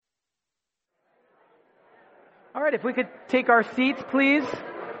All right, if we could take our seats, please.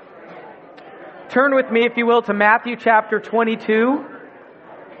 Turn with me, if you will, to Matthew chapter 22.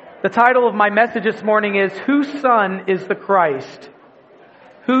 The title of my message this morning is, Whose Son is the Christ?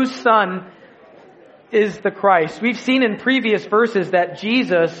 Whose Son is the Christ? We've seen in previous verses that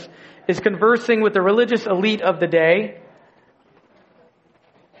Jesus is conversing with the religious elite of the day,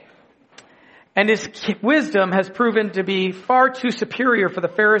 and his wisdom has proven to be far too superior for the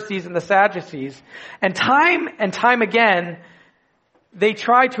Pharisees and the Sadducees. And time again, they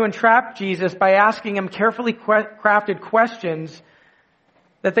tried to entrap Jesus by asking him carefully crafted questions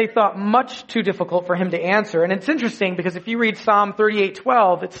that they thought much too difficult for him to answer. And it's interesting because if you read Psalm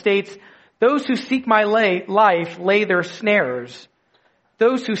 38:12, it states, "Those who seek my life lay their snares.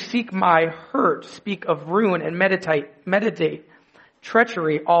 Those who seek my hurt speak of ruin and meditate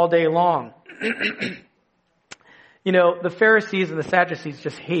treachery all day long." You know, the Pharisees and the Sadducees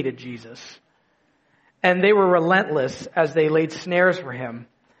just hated Jesus. And they were relentless as they laid snares for him.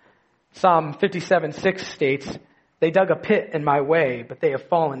 Psalm 57:6 states, "They dug a pit in my way, but they have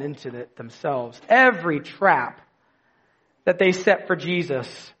fallen into it themselves." Every trap that they set for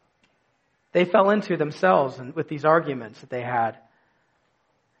Jesus, they fell into themselves with these arguments that they had.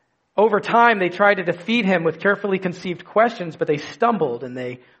 Over time, they tried to defeat him with carefully conceived questions, but they stumbled and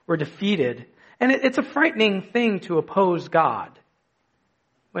they were defeated. And it's a frightening thing to oppose God.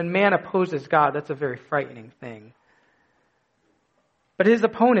 When man opposes God, that's a very frightening thing. But his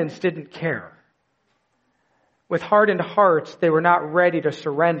opponents didn't care. With hardened hearts, they were not ready to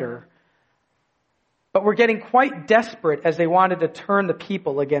surrender, but were getting quite desperate as they wanted to turn the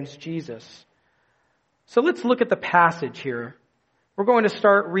people against Jesus. So let's look at the passage here. We're going to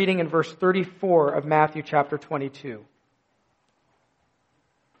start reading in verse 34 of Matthew chapter 22.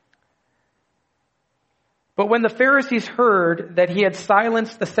 "But when the Pharisees heard that he had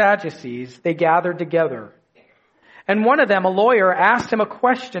silenced the Sadducees, they gathered together. And one of them, a lawyer, asked him a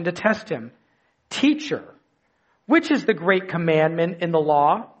question to test him. 'Teacher, which is the great commandment in the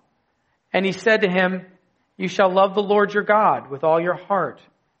law?' And he said to him, 'You shall love the Lord your God with all your heart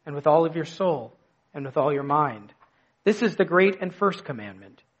and with all of your soul and with all your mind. This is the great and first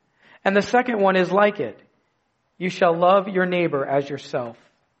commandment. And the second one is like it. You shall love your neighbor as yourself.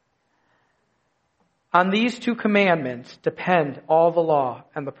 On these two commandments depend all the law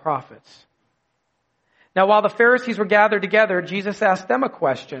and the prophets.' Now while the Pharisees were gathered together, Jesus asked them a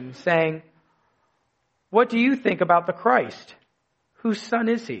question, saying, 'What do you think about the Christ? Whose son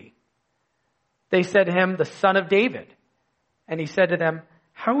is he?' They said to him, 'The son of David.' And he said to them,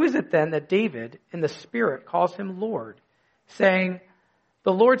 'How is it then that David in the Spirit calls him Lord, saying,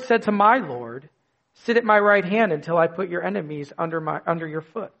 the Lord said to my Lord, sit at my right hand until I put your enemies under your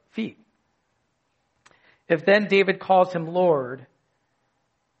feet? If then David calls him Lord,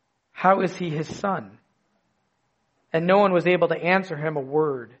 how is he his son?' And no one was able to answer him a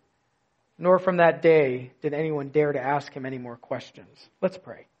word, nor from that day did anyone dare to ask him any more questions." Let's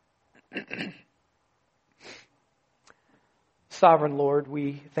pray. Sovereign Lord,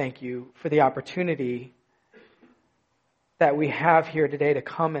 we thank you for the opportunity that we have here today to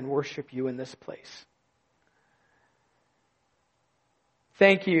come and worship you in this place.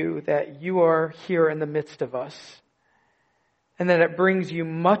 Thank you that you are here in the midst of us, and that it brings you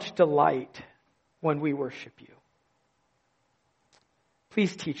much delight when we worship you.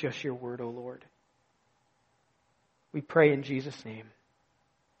 Please teach us your word, O Lord. We pray in Jesus' name.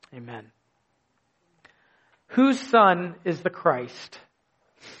 Amen. Whose son is the Christ?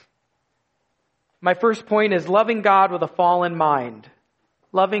 My first point is loving God with a fallen mind.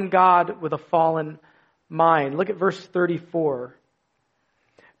 Loving God with a fallen mind. Look at verse 34.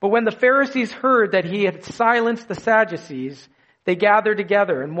 "But when the Pharisees heard that he had silenced the Sadducees, they gathered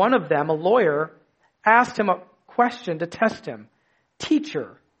together, and one of them, a lawyer, asked him a question to test him.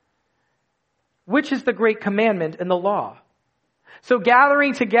 'Teacher, which is the great commandment in the law?' So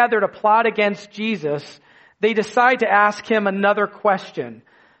gathering together to plot against Jesus, they decide to ask him another question.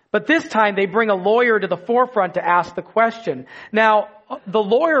 But this time they bring a lawyer to the forefront to ask the question. Now, the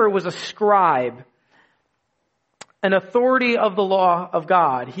lawyer was a scribe, an authority of the law of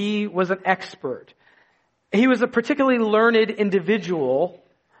God. He was an expert. He was a particularly learned individual,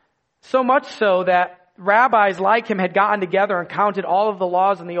 so much so that rabbis like him had gotten together and counted all of the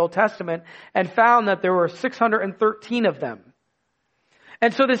laws in the Old Testament and found that there were 613 of them.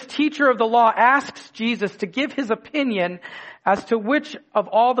 And so this teacher of the law asks Jesus to give his opinion as to which of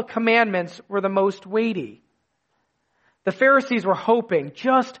all the commandments were the most weighty. The Pharisees were hoping,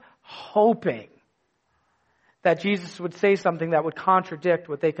 just hoping, that Jesus would say something that would contradict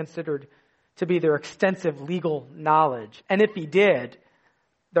what they considered to be their extensive legal knowledge. And if he did,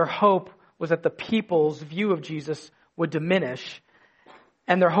 their hope was that the people's view of Jesus would diminish,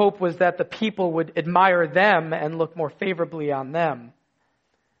 and their hope was that the people would admire them and look more favorably on them.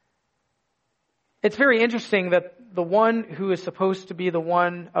 It's very interesting that the one who is supposed to be the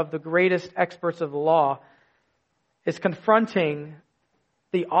one of the greatest experts of the law is confronting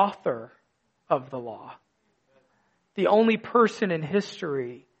the author of the law, the only person in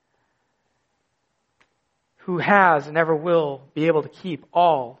history who has and ever will be able to keep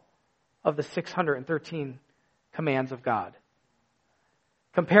all of the 613 commands of God.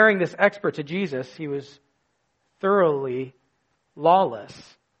 Comparing this expert to Jesus, he was thoroughly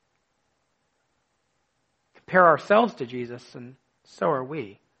lawless. Compare ourselves to Jesus, and so are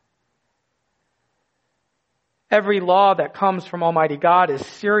we. Every law that comes from Almighty God is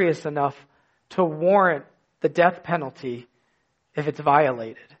serious enough to warrant the death penalty if it's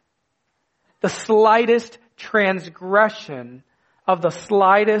violated. The slightest transgression of the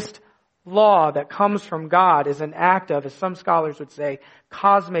slightest law that comes from God is an act of, as some scholars would say,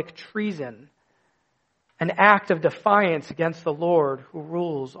 cosmic treason, an act of defiance against the Lord who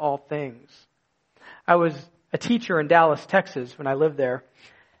rules all things. I was a teacher in Dallas, Texas when I lived there,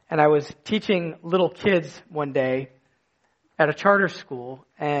 and I was teaching little kids one day at a charter school,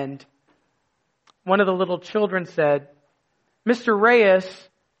 and one of the little children said, "Mr. Reyes,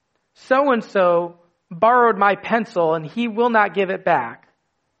 so-and-so borrowed my pencil and he will not give it back."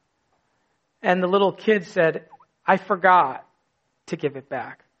 And the little kid said, "I forgot to give it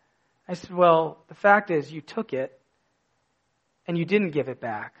back." I said, "Well, the fact is you took it and you didn't give it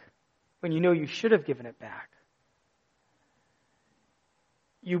back when you know you should have given it back.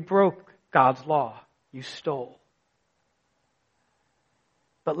 You broke God's law. You stole.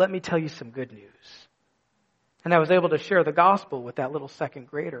 But let me tell you some good news." And I was able to share the gospel with that little second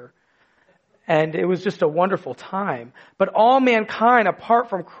grader. And it was just a wonderful time. But all mankind, apart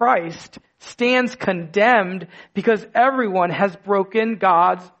from Christ, stands condemned because everyone has broken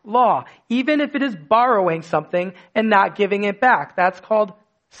God's law, even if it is borrowing something and not giving it back. That's called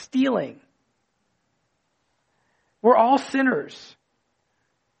stealing. We're all sinners.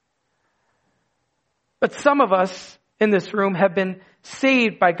 But some of us in this room have been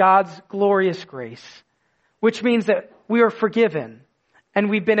saved by God's glorious grace, which means that we are forgiven and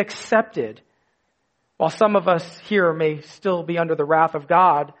we've been accepted, while some of us here may still be under the wrath of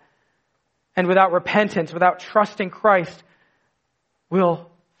God, and without repentance, without trusting Christ, will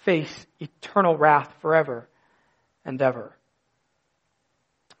face eternal wrath forever and ever.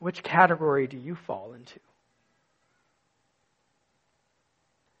 Which category do you fall into?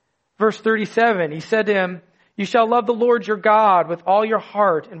 Verse 37, he said to him, "You shall love the Lord your God with all your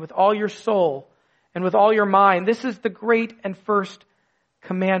heart and with all your soul and with all your mind. This is the great and first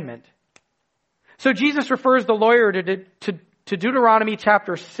commandment." So Jesus refers the lawyer to Deuteronomy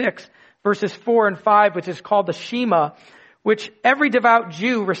chapter 6, verses 4 and 5, which is called the Shema, which every devout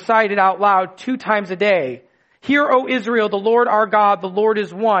Jew recited out loud 2 times a day. "Hear, O Israel, the Lord our God, the Lord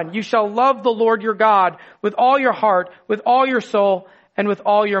is one. You shall love the Lord your God with all your heart, with all your soul, and with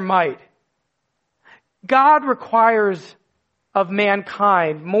all your might." God requires of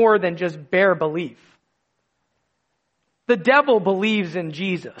mankind more than just bare belief. The devil believes in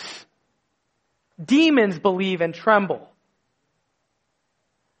Jesus. Demons believe and tremble.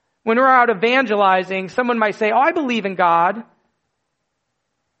 When we're out evangelizing, someone might say, "Oh, I believe in God."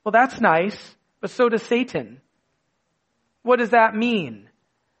 Well, that's nice, but so does Satan. What does that mean?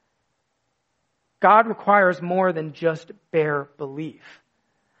 God requires more than just bare belief.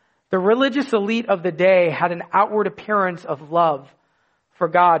 The religious elite of the day had an outward appearance of love for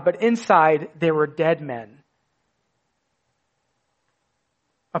God, but inside they were dead men.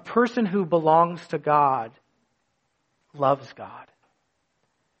 A person who belongs to God loves God.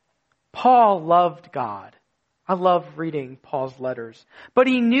 Paul loved God. I love reading Paul's letters. But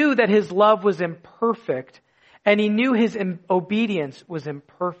he knew that his love was imperfect, and he knew his obedience was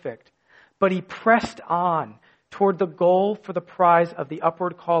imperfect. But he pressed on toward the goal for the prize of the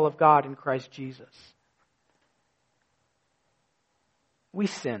upward call of God in Christ Jesus. We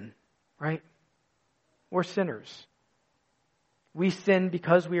sin, right? We're sinners. We sin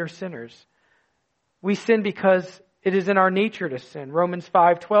because we are sinners. We sin because it is in our nature to sin. Romans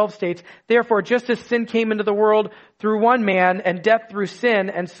 5:12 states, "Therefore, just as sin came into the world through one man, and death through sin,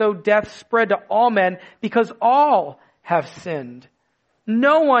 and so death spread to all men because all have sinned."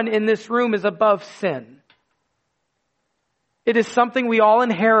 No one in this room is above sin. It is something we all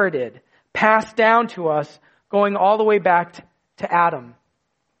inherited, passed down to us, going all the way back to Adam.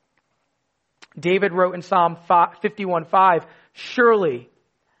 David wrote in Psalm 51:5, "Surely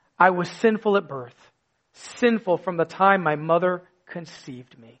I was sinful at birth, sinful from the time my mother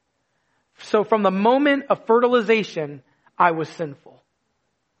conceived me. So from the moment of fertilization, I was sinful.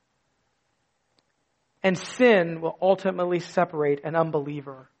 And sin will ultimately separate an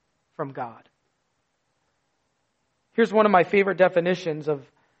unbeliever from God. Here's one of my favorite definitions of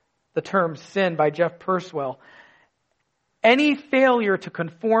the term sin by Jeff Purswell. Any failure to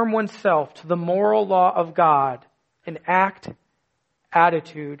conform oneself to the moral law of God in act,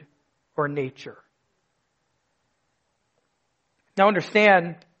 attitude, or nature. Now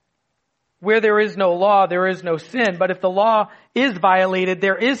understand, where there is no law, there is no sin. But if the law is violated,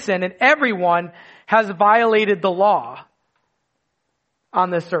 there is sin. And everyone has violated the law on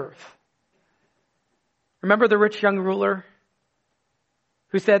this earth. Remember the rich young ruler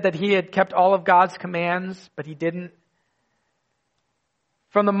who said that he had kept all of God's commands, but he didn't?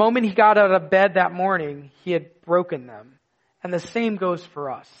 From the moment he got out of bed that morning, he had broken them. And the same goes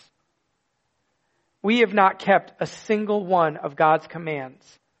for us. We have not kept a single one of God's commands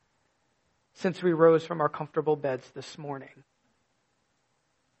since we rose from our comfortable beds this morning.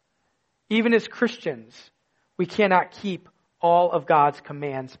 Even as Christians, we cannot keep all of God's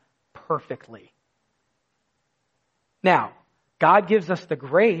commands perfectly. Now, God gives us the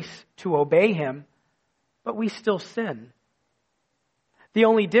grace to obey Him, but we still sin. The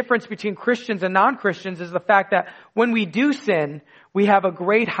only difference between Christians and non-Christians is the fact that when we do sin, we have a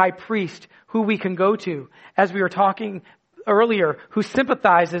great high priest who we can go to, as we were talking earlier, who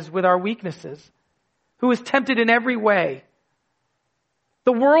sympathizes with our weaknesses, who is tempted in every way.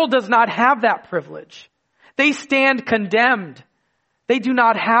 The world does not have that privilege. They stand condemned. They do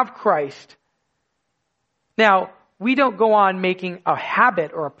not have Christ. Now, we don't go on making a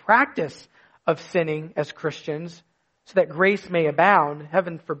habit or a practice of sinning as Christians so that grace may abound,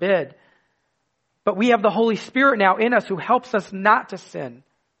 heaven forbid. But we have the Holy Spirit now in us who helps us not to sin.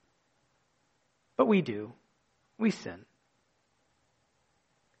 But we do. We sin.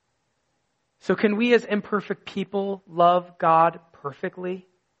 So can we as imperfect people love God perfectly?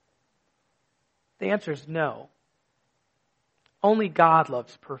 The answer is no. Only God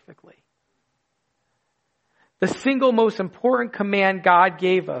loves perfectly. The single most important command God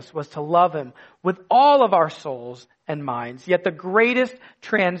gave us was to love Him with all of our souls and minds. Yet the greatest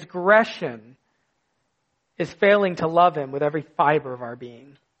transgression is failing to love Him with every fiber of our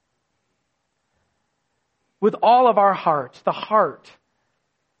being. With all of our hearts, the heart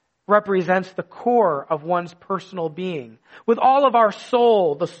represents the core of one's personal being. With all of our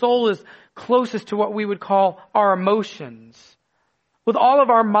soul, the soul is closest to what we would call our emotions. With all of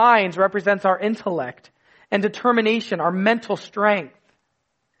our minds represents our intellect and determination, our mental strength.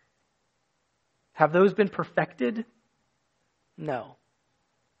 Have those been perfected? No.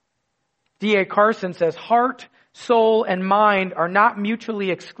 D.A. Carson says, heart, soul, and mind are not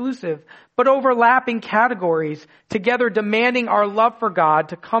mutually exclusive, but overlapping categories, together demanding our love for God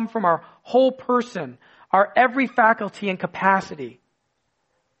to come from our whole person, our every faculty and capacity.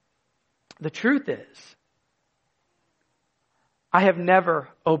 The truth is, I have never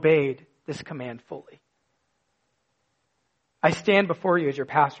obeyed this command fully. I stand before you as your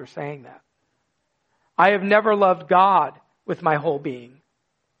pastor saying that. I have never loved God with my whole being.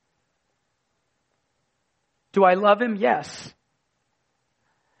 Do I love Him? Yes.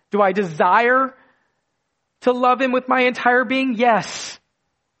 Do I desire to love Him with my entire being? Yes.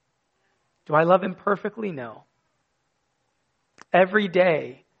 Do I love Him perfectly? No. Every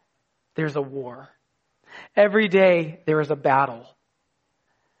day there's a war. Every day there is a battle.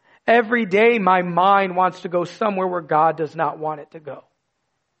 Every day my mind wants to go somewhere where God does not want it to go.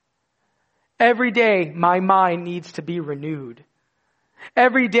 Every day my mind needs to be renewed.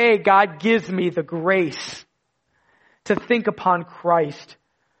 Every day God gives me the grace to think upon Christ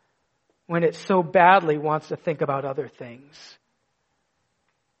when it so badly wants to think about other things.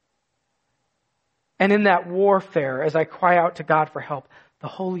 And in that warfare, as I cry out to God for help, the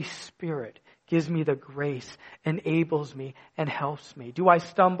Holy Spirit gives me the grace, enables me, and helps me. Do I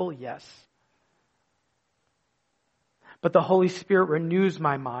stumble? Yes. But the Holy Spirit renews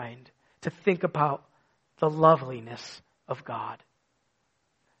my mind to think about the loveliness of God.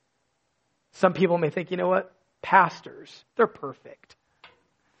 Some people may think, you know what? Pastors, they're perfect.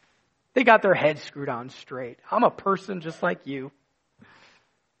 They got their heads screwed on straight. I'm a person just like you.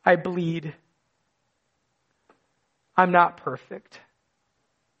 I bleed. I'm not perfect.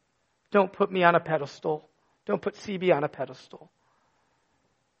 Don't put me on a pedestal. Don't put CB on a pedestal.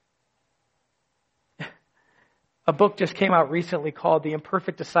 A book just came out recently called The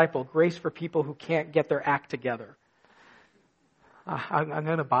Imperfect Disciple, Grace for People Who Can't Get Their Act Together. I'm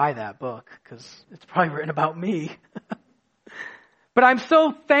going to buy that book because it's probably written about me. But I'm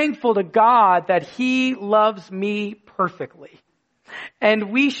so thankful to God that He loves me perfectly.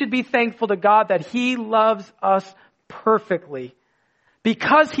 And we should be thankful to God that He loves us perfectly.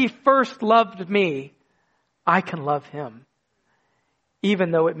 Because He first loved me, I can love Him,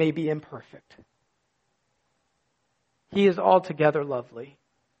 even though it may be imperfect. He is altogether lovely.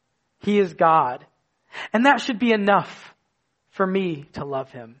 He is God. And that should be enough for me to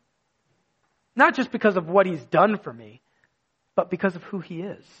love Him. Not just because of what He's done for me, but because of who He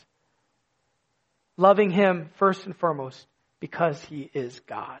is. Loving Him first and foremost because He is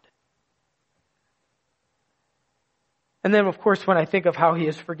God. And then, of course, when I think of how He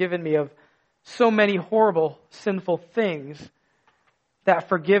has forgiven me of so many horrible, sinful things, that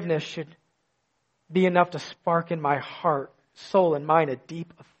forgiveness should be enough to spark in my heart, soul, and mind a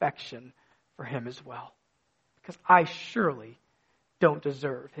deep affection for Him as well. Because I surely don't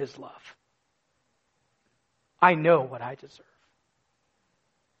deserve His love. I know what I deserve.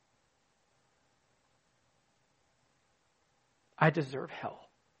 I deserve hell.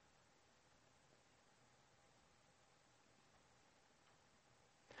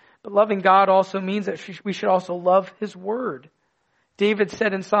 But loving God also means that we should also love His Word. David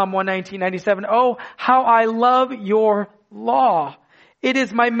said in Psalm 119:97, "Oh, how I love your law. It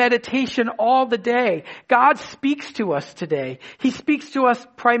is my meditation all the day." God speaks to us today. He speaks to us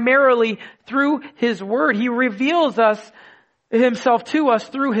primarily through His Word. He reveals Himself to us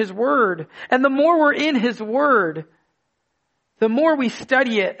through His Word. And the more we're in His Word, the more we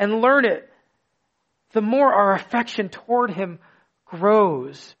study it and learn it, the more our affection toward Him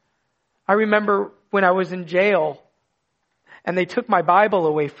grows. I remember when I was in jail and they took my Bible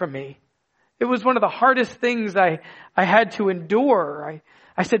away from me. It was one of the hardest things I had to endure.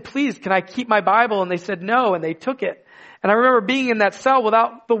 I said, "Please, can I keep my Bible?" And they said no, and they took it. And I remember being in that cell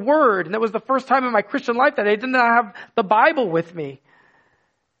without the Word. And that was the first time in my Christian life that I did not have the Bible with me.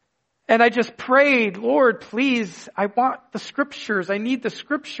 And I just prayed, "Lord, please, I want the Scriptures. I need the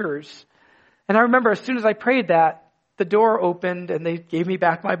Scriptures." And I remember as soon as I prayed that, the door opened and they gave me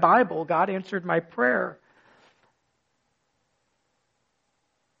back my Bible. God answered my prayer.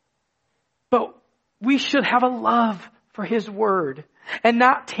 But we should have a love for His Word and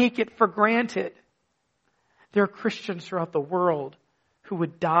not take it for granted. There are Christians throughout the world who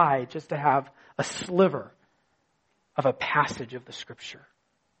would die just to have a sliver of a passage of the Scripture.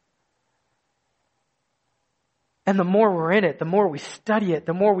 And the more we're in it, the more we study it,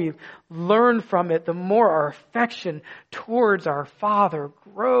 the more we learn from it, the more our affection towards our Father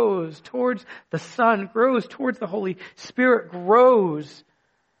grows, towards the Son grows, towards the Holy Spirit grows.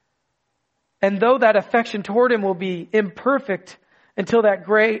 And though that affection toward Him will be imperfect until that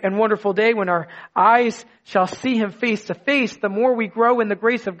great and wonderful day when our eyes shall see Him face to face, the more we grow in the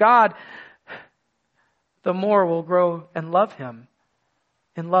grace of God, the more we'll grow and love Him,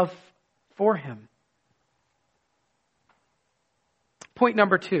 in love for Him. Point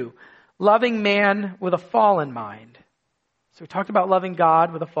number 2, loving man with a fallen mind. So we talked about loving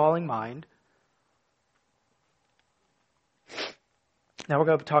God with a falling mind. Now we're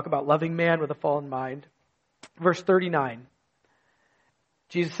going to talk about loving man with a fallen mind. Verse 39.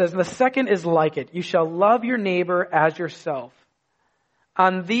 Jesus says, "The second is like it. You shall love your neighbor as yourself.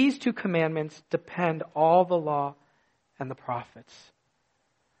 On these 2 commandments depend all the law and the prophets."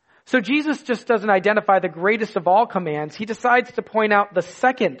 So Jesus just doesn't identify the greatest of all commands. He decides to point out the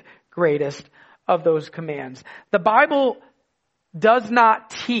second greatest of those commands. The Bible does not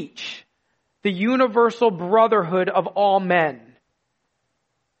teach the universal brotherhood of all men.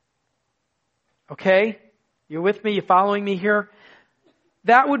 Okay? You with me? You following me here?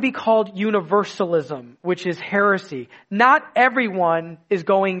 That would be called universalism, which is heresy. Not everyone is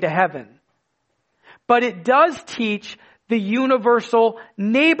going to heaven. But it does teach the universal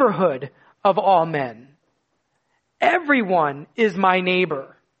neighborhood of all men. Everyone is my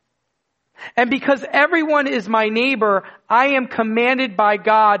neighbor. And because everyone is my neighbor, I am commanded by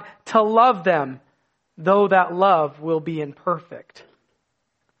God to love them, though that love will be imperfect.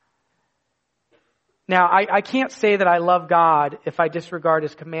 Now, I can't say that I love God if I disregard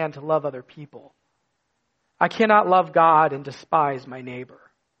His command to love other people. I cannot love God and despise my neighbor,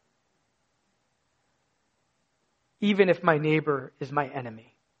 even if my neighbor is my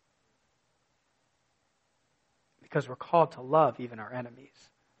enemy. Because we're called to love even our enemies.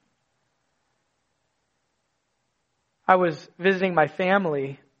 I was visiting my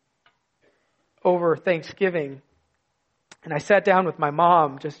family over Thanksgiving, and I sat down with my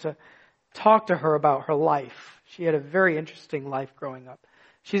mom just to talk to her about her life. She had a very interesting life growing up.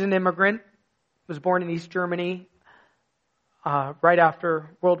 She's an immigrant, was born in East Germany right after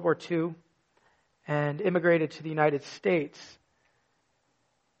World War II, and immigrated to the United States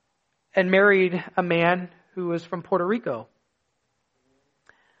and married a man who was from Puerto Rico.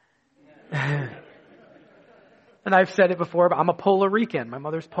 And I've said it before, but I'm a Puerto Rican. My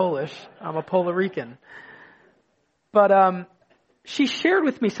mother's Polish. I'm a Puerto Rican. But she shared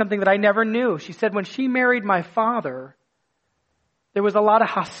with me something that I never knew. She said when she married my father, there was a lot of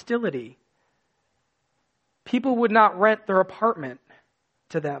hostility. People would not rent their apartment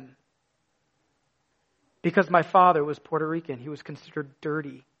to them because my father was Puerto Rican. He was considered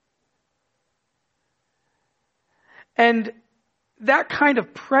dirty. And that kind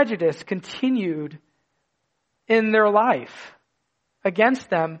of prejudice continued in their life against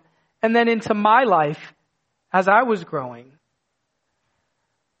them and then into my life as I was growing.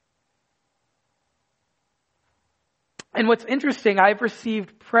 And what's interesting, I've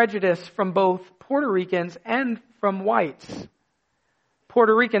received prejudice from both Puerto Ricans and from whites.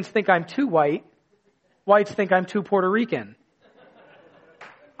 Puerto Ricans think I'm too white. Whites think I'm too Puerto Rican.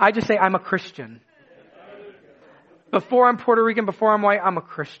 I just say I'm a Christian. Before I'm Puerto Rican, before I'm white, I'm a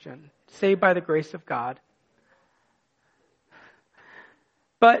Christian. Saved by the grace of God.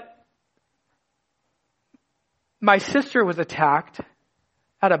 But my sister was attacked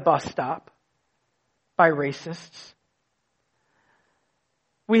at a bus stop by racists.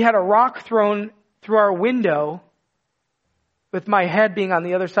 We had a rock thrown through our window with my head being on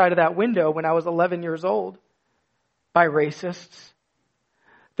the other side of that window when I was 11 years old by racists.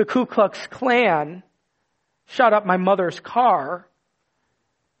 The Ku Klux Klan shot up my mother's car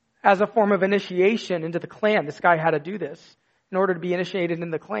as a form of initiation into the Klan. This guy had to do this in order to be initiated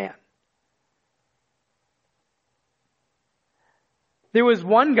in the Klan. There was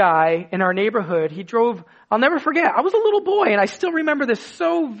one guy in our neighborhood, he drove, I'll never forget, I was a little boy and I still remember this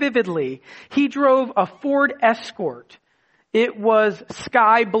so vividly. He drove a Ford Escort. It was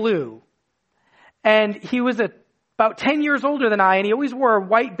sky blue. And he was about 10 years older than I, and he always wore a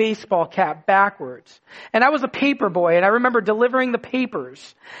white baseball cap backwards. And I was a paper boy, and I remember delivering the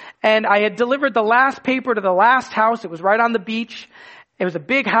papers. And I had delivered the last paper to the last house. It was right on the beach. It was a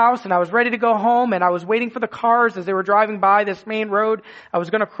big house, and I was ready to go home, and I was waiting for the cars as they were driving by this main road. I was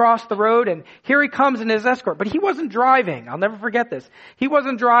going to cross the road, and here he comes in his Escort. But he wasn't driving. I'll never forget this. He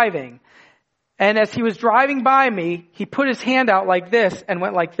wasn't driving. And as he was driving by me, he put his hand out like this and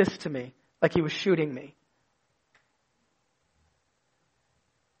went like this to me, like he was shooting me.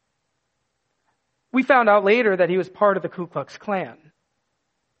 We found out later that he was part of the Ku Klux Klan.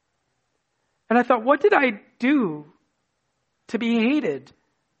 And I thought, what did I do to be hated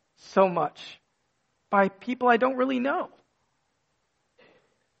so much by people I don't really know?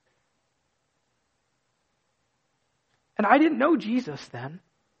 And I didn't know Jesus then.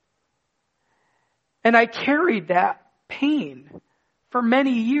 And I carried that pain for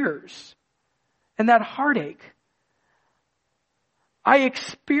many years and that heartache. I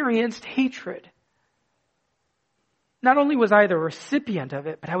experienced hatred. Not only was I the recipient of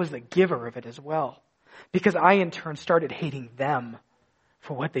it, but I was the giver of it as well. Because I in turn started hating them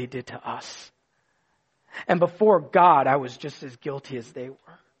for what they did to us. And before God, I was just as guilty as they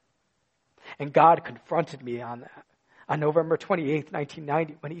were. And God confronted me on that. On November 28th,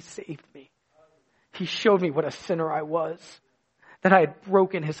 1990, when He saved me. He showed me what a sinner I was. That I had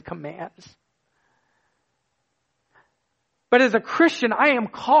broken His commands. But as a Christian, I am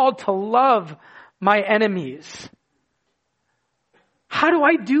called to love my enemies. How do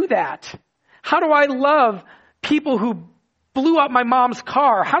I do that? How do I love people who blew up my mom's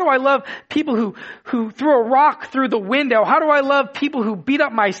car? How do I love people who threw a rock through the window? How do I love people who beat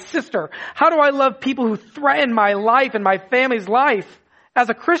up my sister? How do I love people who threaten my life and my family's life as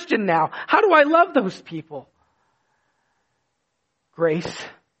a Christian now? How do I love those people? Grace.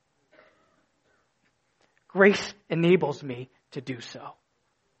 Grace enables me to do so.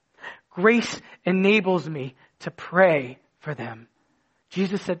 Grace enables me to pray for them.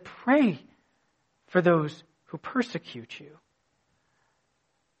 Jesus said, pray for those who persecute you.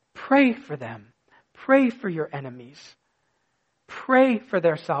 Pray for them. Pray for your enemies. Pray for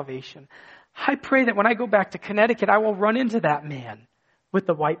their salvation. I pray that when I go back to Connecticut, I will run into that man with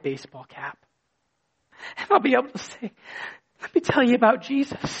the white baseball cap. And I'll be able to say, let me tell you about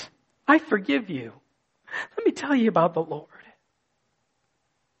Jesus. I forgive you. Let me tell you about the Lord.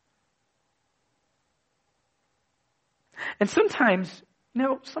 And sometimes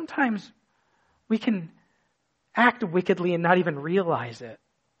we can act wickedly and not even realize it.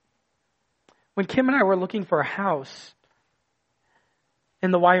 When Kim and I were looking for a house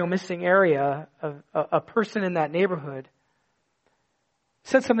in the Wyomissing area, a person in that neighborhood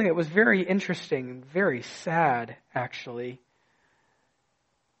said something that was very interesting, very sad, actually.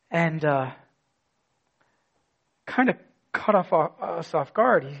 And kind of caught us off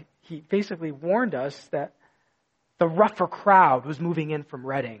guard. He basically warned us that the rougher crowd was moving in from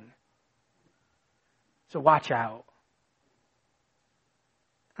Redding. So watch out.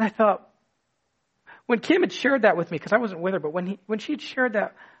 And I thought, when Kim had shared that with me, because I wasn't with her, but when she had shared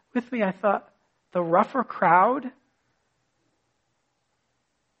that with me, I thought, the rougher crowd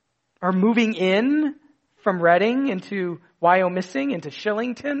are moving in from Reading into Wyomissing, into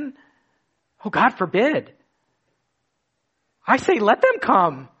Shillington. Oh, God forbid. I say, let them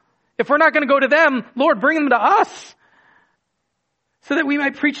come. If we're not going to go to them, Lord, bring them to us so that we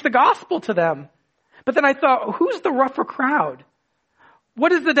might preach the gospel to them. But then I thought, who's the rougher crowd?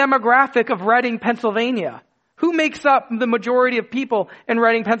 What is the demographic of Reading, Pennsylvania? Who makes up the majority of people in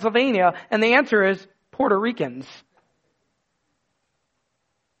Reading, Pennsylvania? And the answer is Puerto Ricans.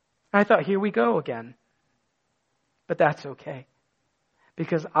 I thought, here we go again. But that's okay.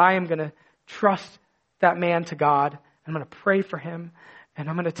 Because I am going to trust that man to God. I'm going to pray for him. And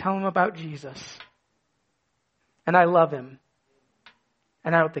I'm going to tell him about Jesus. And I love him.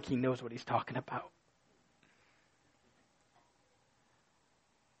 And I don't think he knows what he's talking about.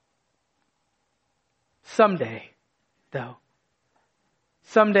 Someday, though,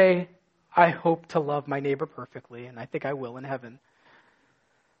 I hope to love my neighbor perfectly, and I think I will in heaven.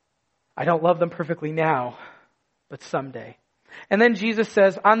 I don't love them perfectly now, but someday. And then Jesus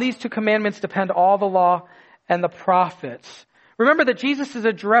says, on these two commandments depend all the law and the prophets. Remember that Jesus is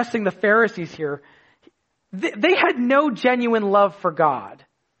addressing the Pharisees here. They had no genuine love for God.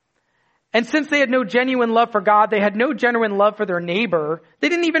 And since they had no genuine love for God, they had no genuine love for their neighbor. They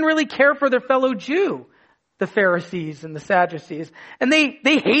didn't even really care for their fellow Jew, the Pharisees and the Sadducees. And they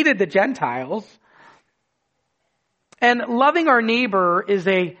hated the Gentiles. And loving our neighbor is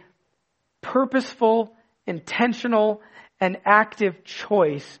a purposeful, intentional, and active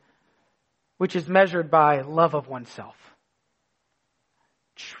choice, which is measured by love of oneself.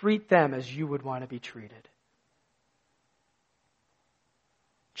 Treat them as you would want to be treated.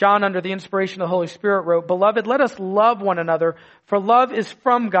 John, under the inspiration of the Holy Spirit, wrote, "Beloved, let us love one another, for love is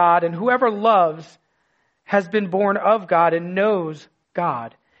from God, and whoever loves has been born of God and knows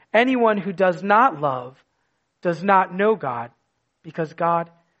God. Anyone who does not love does not know God, because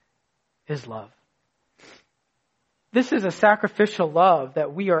God is love." This is a sacrificial love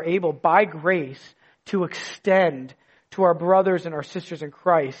that we are able, by grace, to extend to our brothers and our sisters in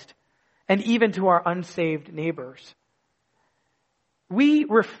Christ, and even to our unsaved neighbors. We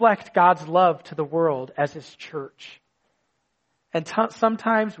reflect God's love to the world as His church. And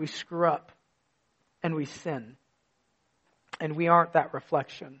sometimes we screw up and we sin. And we aren't that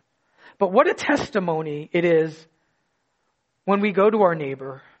reflection. But what a testimony it is when we go to our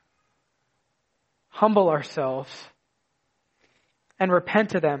neighbor, humble ourselves, and repent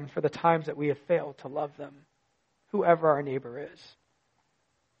to them for the times that we have failed to love them, whoever our neighbor is.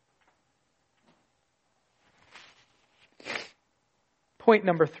 Point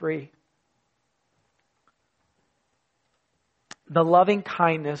number 3. The loving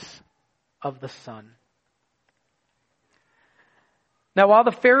kindness of the Son. Now, while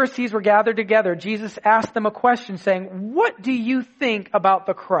the Pharisees were gathered together, Jesus asked them a question saying, "What do you think about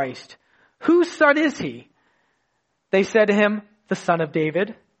the Christ? Whose son is he?" They said to him, "The son of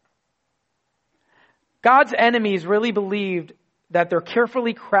David." God's enemies really believed that their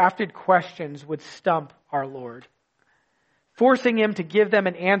carefully crafted questions would stump our Lord, forcing him to give them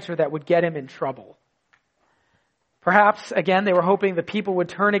an answer that would get him in trouble. Perhaps, again, they were hoping the people would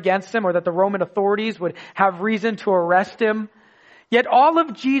turn against him or that the Roman authorities would have reason to arrest him. Yet all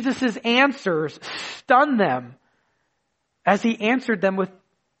of Jesus' answers stunned them as he answered them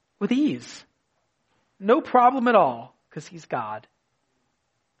with ease. No problem at all, because he's God.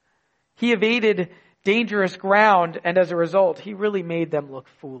 He evaded dangerous ground, and as a result, he really made them look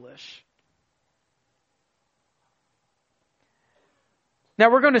foolish. Now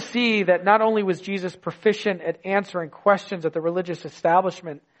we're going to see that not only was Jesus proficient at answering questions at the religious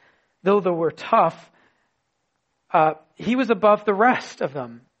establishment, though they were tough, he was above the rest of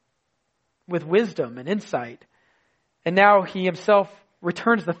them with wisdom and insight. And now he himself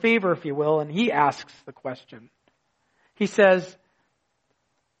returns the favor, if you will, and he asks the question. He says,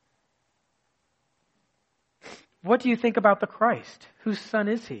 "What do you think about the Christ? Whose son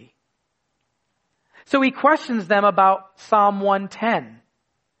is he?" So he questions them about Psalm 110,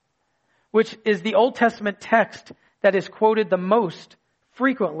 which is the Old Testament text that is quoted the most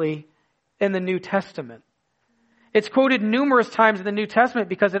frequently in the New Testament. It's quoted numerous times in the New Testament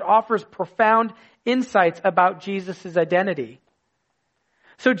because it offers profound insights about Jesus' identity.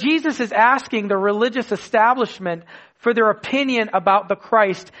 So Jesus is asking the religious establishment for their opinion about the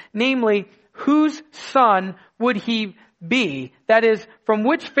Christ, namely, whose son would he be? That is, from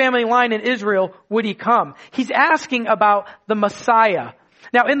which family line in Israel would he come? He's asking about the Messiah.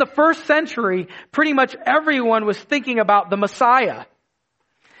 Now, in the first century, pretty much everyone was thinking about the Messiah.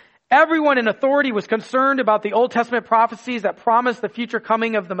 Everyone in authority was concerned about the Old Testament prophecies that promised the future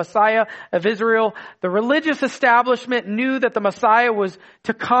coming of the Messiah of Israel. The religious establishment knew that the Messiah was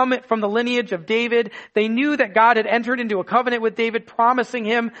to come from the lineage of David. They knew that God had entered into a covenant with David, promising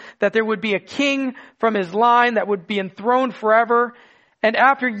him that there would be a king from his line that would be enthroned forever. And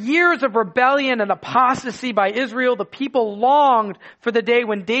after years of rebellion and apostasy by Israel, the people longed for the day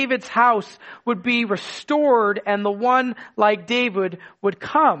when David's house would be restored and the one like David would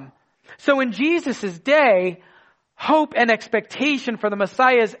come. So in Jesus' day, hope and expectation for the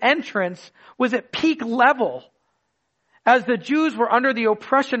Messiah's entrance was at peak level. As the Jews were under the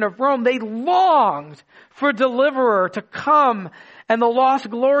oppression of Rome, they longed for a deliverer to come and the lost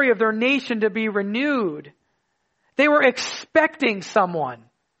glory of their nation to be renewed. They were expecting someone.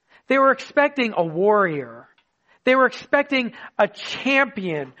 They were expecting a warrior. They were expecting a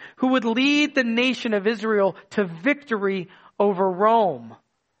champion who would lead the nation of Israel to victory over Rome.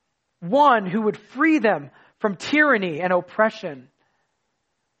 One who would free them from tyranny and oppression.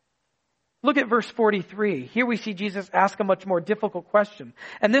 Look at verse 43. Here we see Jesus ask a much more difficult question.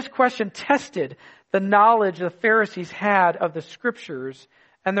 And this question tested the knowledge the Pharisees had of the Scriptures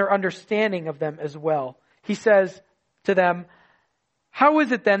and their understanding of them as well. He says to them, "How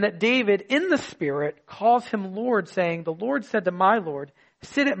is it then that David in the Spirit calls him Lord, saying, 'The Lord said to my Lord,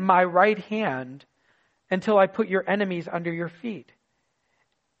 sit at my right hand until I put your enemies under your feet?'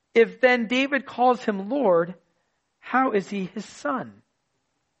 If then David calls him Lord, how is he his son?"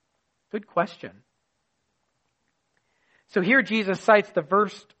 Good question. So here Jesus cites the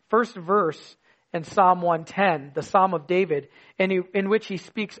first verse in Psalm 110, the Psalm of David, in which he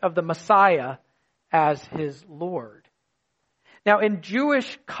speaks of the Messiah as his Lord. Now in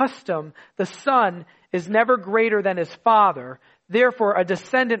Jewish custom, the son is never greater than his father. Therefore, a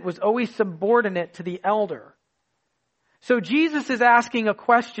descendant was always subordinate to the elder. So Jesus is asking a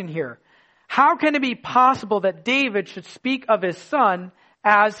question here. How can it be possible that David should speak of his son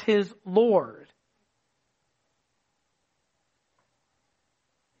as his Lord?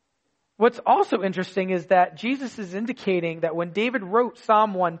 What's also interesting is that Jesus is indicating that when David wrote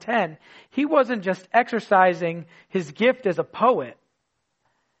Psalm 110, he wasn't just exercising his gift as a poet,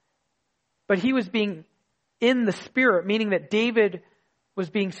 but he was being in the Spirit, meaning that David was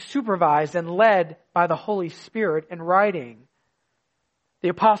being supervised and led by the Holy Spirit in writing. The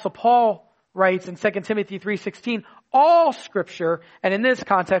Apostle Paul writes in 2 Timothy 3:16, all Scripture, and in this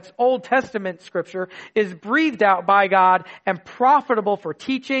context, Old Testament Scripture, is breathed out by God and profitable for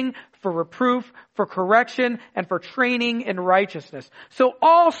teaching, for reproof, for correction, and for training in righteousness. So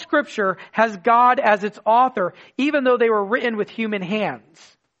all Scripture has God as its author, even though they were written with human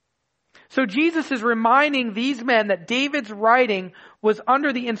hands. So Jesus is reminding these men that David's writing was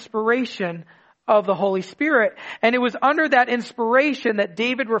under the inspiration of the Holy Spirit. And it was under that inspiration that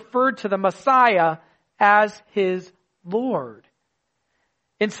David referred to the Messiah as his Lord.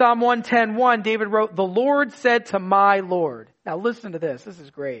 In Psalm 110:1, David wrote, "The Lord said to my Lord." Now listen to this. This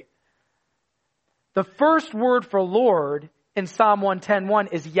is great. The first word for Lord in Psalm 110:1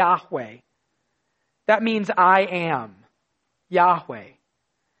 is Yahweh. That means I am. Yahweh.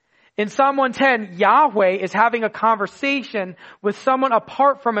 In Psalm 110, Yahweh is having a conversation with someone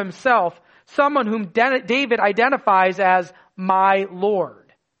apart from himself, someone whom David identifies as my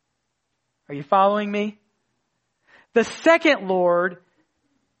Lord. Are you following me? The second Lord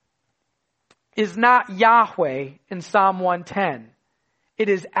is not Yahweh in Psalm 110. It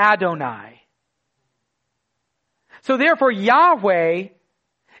is Adonai. So therefore, Yahweh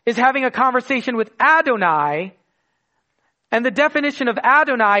is having a conversation with Adonai, and the definition of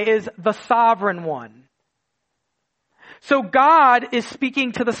Adonai is the sovereign one. So God is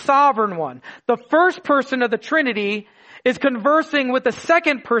speaking to the sovereign one. The first person of the Trinity is conversing with the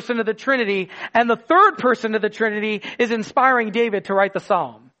second person of the Trinity, and the third person of the Trinity is inspiring David to write the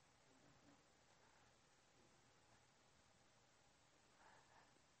psalm.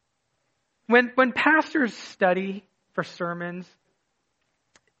 When pastors study for sermons,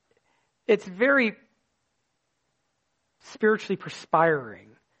 it's very spiritually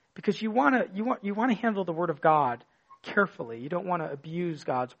perspiring, because you want to handle the Word of God carefully. You don't want to abuse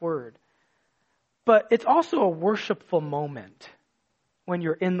God's Word. But it's also a worshipful moment when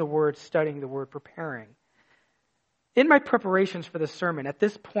you're in the Word, studying the Word, preparing. In my preparations for this sermon, at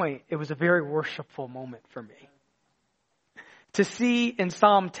this point, it was a very worshipful moment for me to see in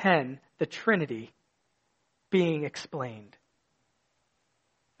Psalm 10 the Trinity being explained.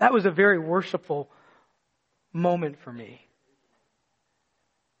 That was a very worshipful moment for me.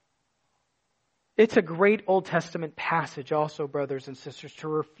 It's a great Old Testament passage also, brothers and sisters, to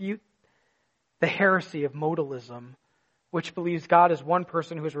refute the heresy of modalism, which believes God is one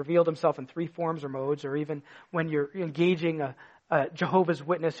person who has revealed himself in three forms or modes, or even when you're engaging a Jehovah's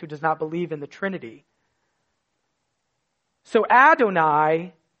Witness who does not believe in the Trinity. So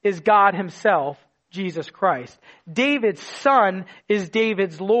Adonai is God himself, Jesus Christ. David's son is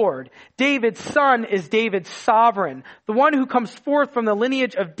David's Lord. David's son is David's sovereign. The one who comes forth from the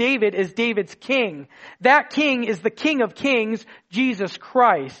lineage of David is David's king. That king is the King of Kings, Jesus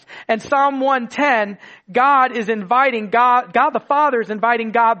Christ. And Psalm 110, God the Father is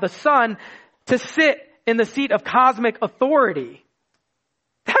inviting God the Son to sit in the seat of cosmic authority.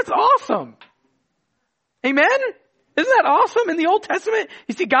 That's awesome. Amen? Isn't that awesome in the Old Testament?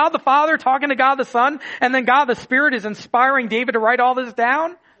 You see God the Father talking to God the Son, and then God the Spirit is inspiring David to write all this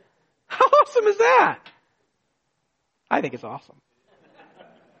down? How awesome is that? I think it's awesome.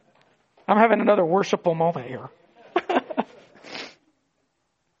 I'm having another worshipful moment here.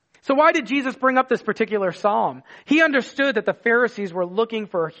 So why did Jesus bring up this particular psalm? He understood that the Pharisees were looking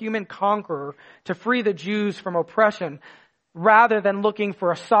for a human conqueror to free the Jews from oppression, rather than looking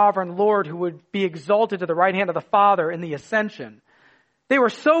for a sovereign Lord who would be exalted to the right hand of the Father in the ascension. They were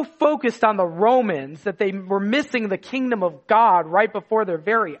so focused on the Romans that they were missing the kingdom of God right before their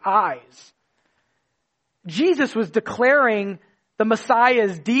very eyes. Jesus was declaring the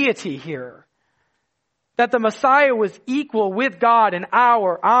Messiah's deity here. That the Messiah was equal with God in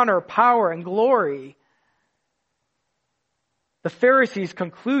our honor, power, and glory. The Pharisees'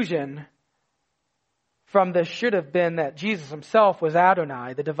 conclusion from this should have been that Jesus himself was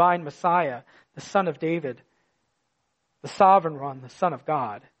Adonai, the divine Messiah, the Son of David, the sovereign one, the Son of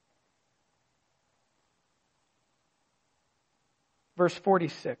God. Verse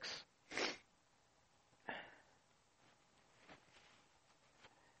 46.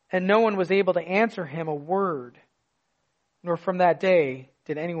 And no one was able to answer him a word, nor from that day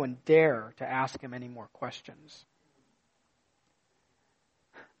did anyone dare to ask him any more questions.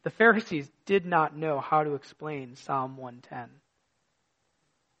 The Pharisees did not know how to explain Psalm 110.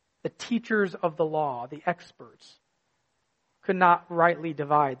 The teachers of the law, the experts, could not rightly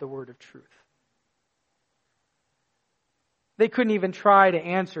divide the word of truth. They couldn't even try to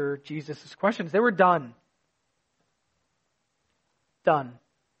answer Jesus' questions. They were done. Done.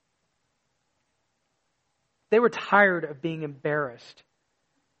 They were tired of being embarrassed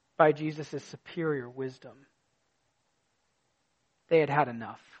by Jesus' superior wisdom. They had had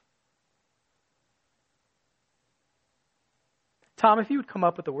enough. Tom, if you would come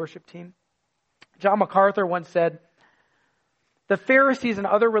up with the worship team. John MacArthur once said, the Pharisees and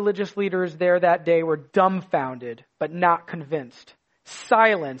other religious leaders there that day were dumbfounded, but not convinced,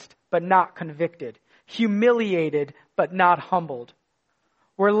 silenced, but not convicted, humiliated, but not humbled,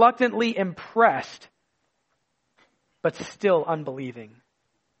 reluctantly impressed, but still unbelieving.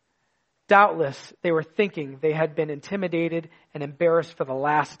 Doubtless, they were thinking they had been intimidated and embarrassed for the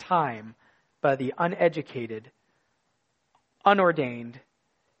last time by the uneducated, unordained,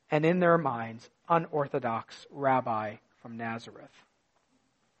 and in their minds, unorthodox rabbi from Nazareth.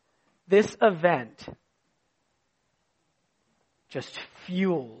 This event just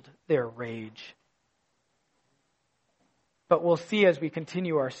fueled their rage. But we'll see as we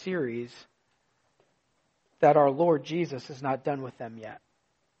continue our series that our Lord Jesus is not done with them yet.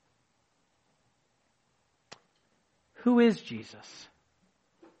 Who is Jesus?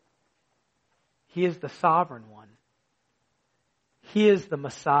 He is the sovereign one. He is the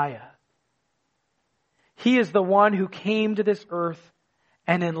Messiah. He is the one who came to this earth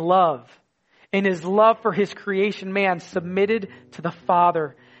and in his love for his creation man, submitted to the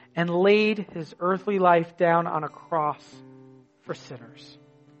Father and laid his earthly life down on a cross for sinners.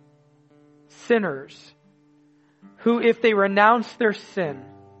 Sinners who, if they renounce their sin,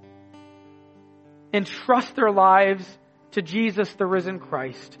 entrust their lives to Jesus, the risen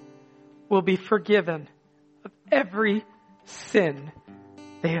Christ, will be forgiven of every sin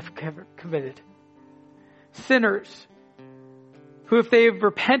they have committed. Sinners who, if they have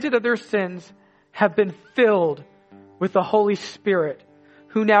repented of their sins, have been filled with the Holy Spirit,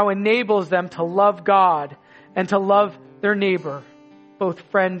 who now enables them to love God and to love their neighbor, both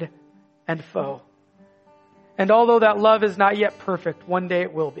friend and foe. And although that love is not yet perfect, one day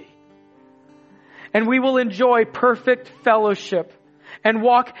it will be. And we will enjoy perfect fellowship and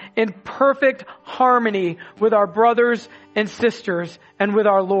walk in perfect harmony with our brothers and sisters and with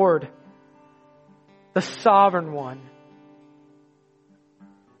our Lord, the sovereign one.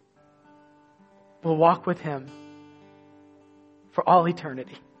 We'll walk with him for all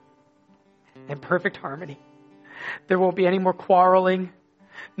eternity in perfect harmony. There won't be any more quarreling.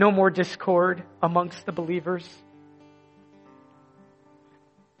 No more discord amongst the believers.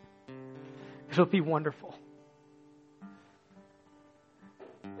 It'll be wonderful.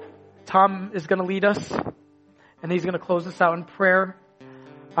 Tom is going to lead us, and he's going to close us out in prayer.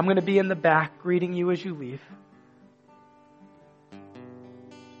 I'm going to be in the back greeting you as you leave.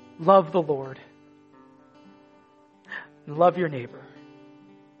 Love the Lord. And love your neighbor.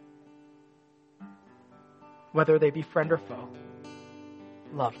 Whether they be friend or foe.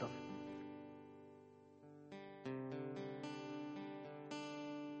 Love them.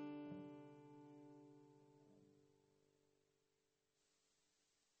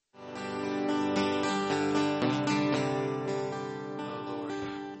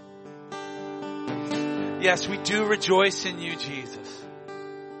 Yes, we do rejoice in you, Jesus.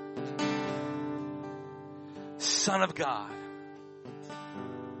 Son of God,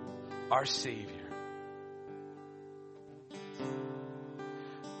 our Savior.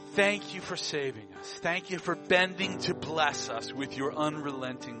 Thank you for saving us. Thank you for bending to bless us with your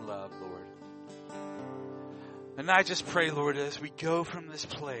unrelenting love, Lord. And I just pray, Lord, as we go from this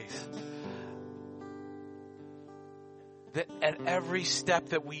place, that at every step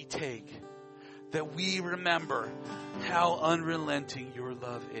that we take, that we remember how unrelenting your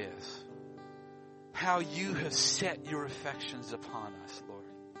love is. How you have set your affections upon us, Lord.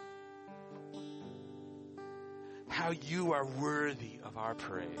 How you are worthy of our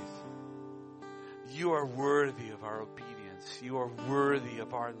praise. You are worthy of our obedience. You are worthy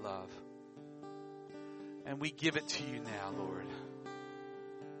of our love. And we give it to you now, Lord.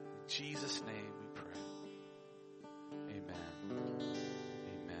 In Jesus' name we pray. Amen.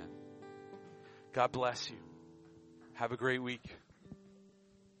 Amen. God bless you. Have a great week.